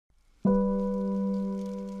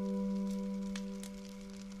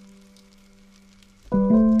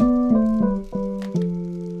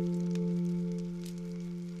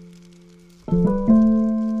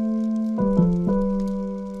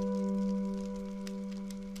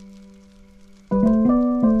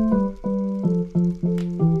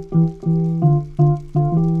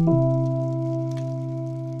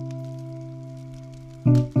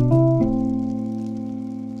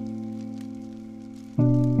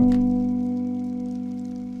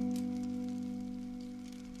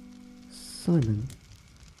Simon?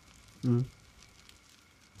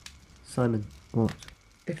 Simon, what?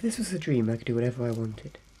 If this was a dream, I could do whatever I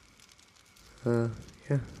wanted. Yeah,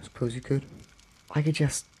 I suppose you could. I could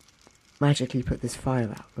just magically put this fire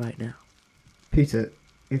out right now. Peter,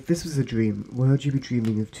 if this was a dream, why would you be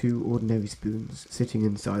dreaming of two ordinary spoons sitting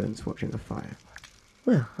in silence watching a fire?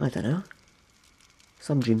 Well, I don't know.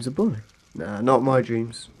 Some dreams are boring. Nah, not my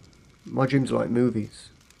dreams. My dreams are like movies.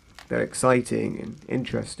 They're exciting and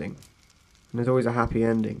interesting. And there's always a happy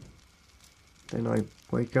ending. Then I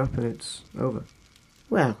wake up and it's over.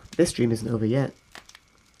 Well, this dream isn't over yet.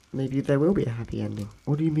 Maybe there will be a happy ending.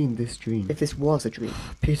 What do you mean, this dream? If this was a dream.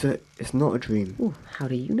 Peter, it's not a dream. Ooh, how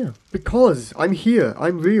do you know? Because I'm here.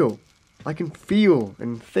 I'm real. I can feel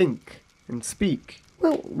and think and speak.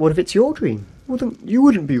 Well, what if it's your dream? Well, then you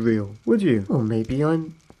wouldn't be real, would you? Well, maybe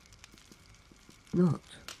I'm not.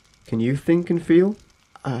 Can you think and feel?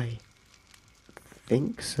 I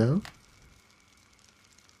think so.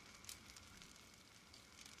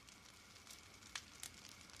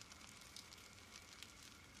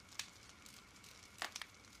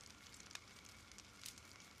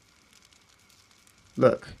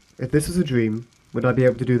 Look, if this was a dream, would I be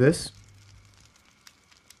able to do this?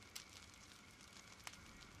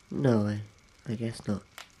 No, I guess not.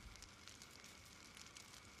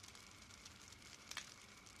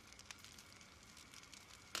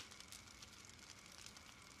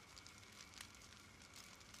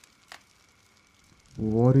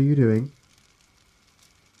 What are you doing?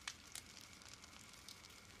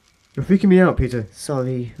 You're freaking me out, Peter.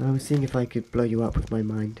 Sorry, I was seeing if I could blow you up with my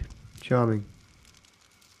mind. Charming.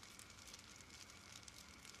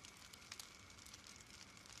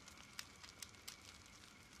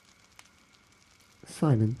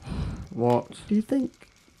 Simon. What? Do you think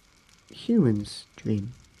humans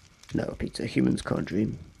dream? No, Peter, humans can't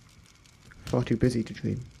dream. Far too busy to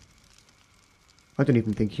dream. I don't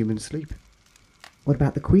even think humans sleep. What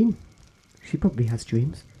about the Queen? She probably has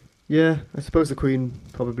dreams. Yeah, I suppose the Queen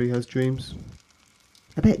probably has dreams.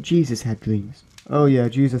 I bet Jesus had dreams. Oh yeah,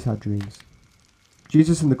 Jesus had dreams.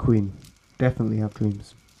 Jesus and the Queen definitely have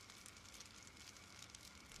dreams.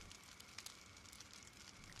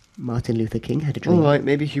 Martin Luther King had a dream. Alright,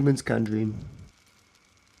 maybe humans can dream.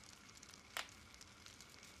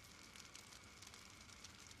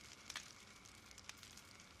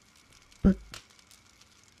 But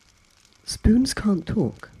spoons can't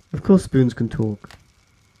talk. Of course spoons can talk.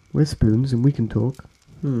 We're spoons and we can talk.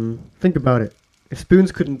 Think about it. If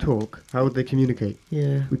spoons couldn't talk, how would they communicate?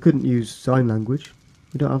 Yeah. We couldn't use sign language.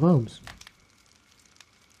 We don't have arms.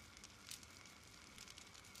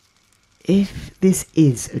 If this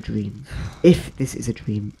is a dream,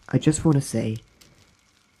 I just want to say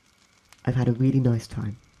I've had a really nice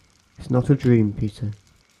time. It's not a dream, Peter.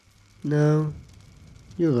 No,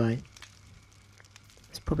 you're right.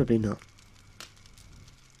 It's probably not.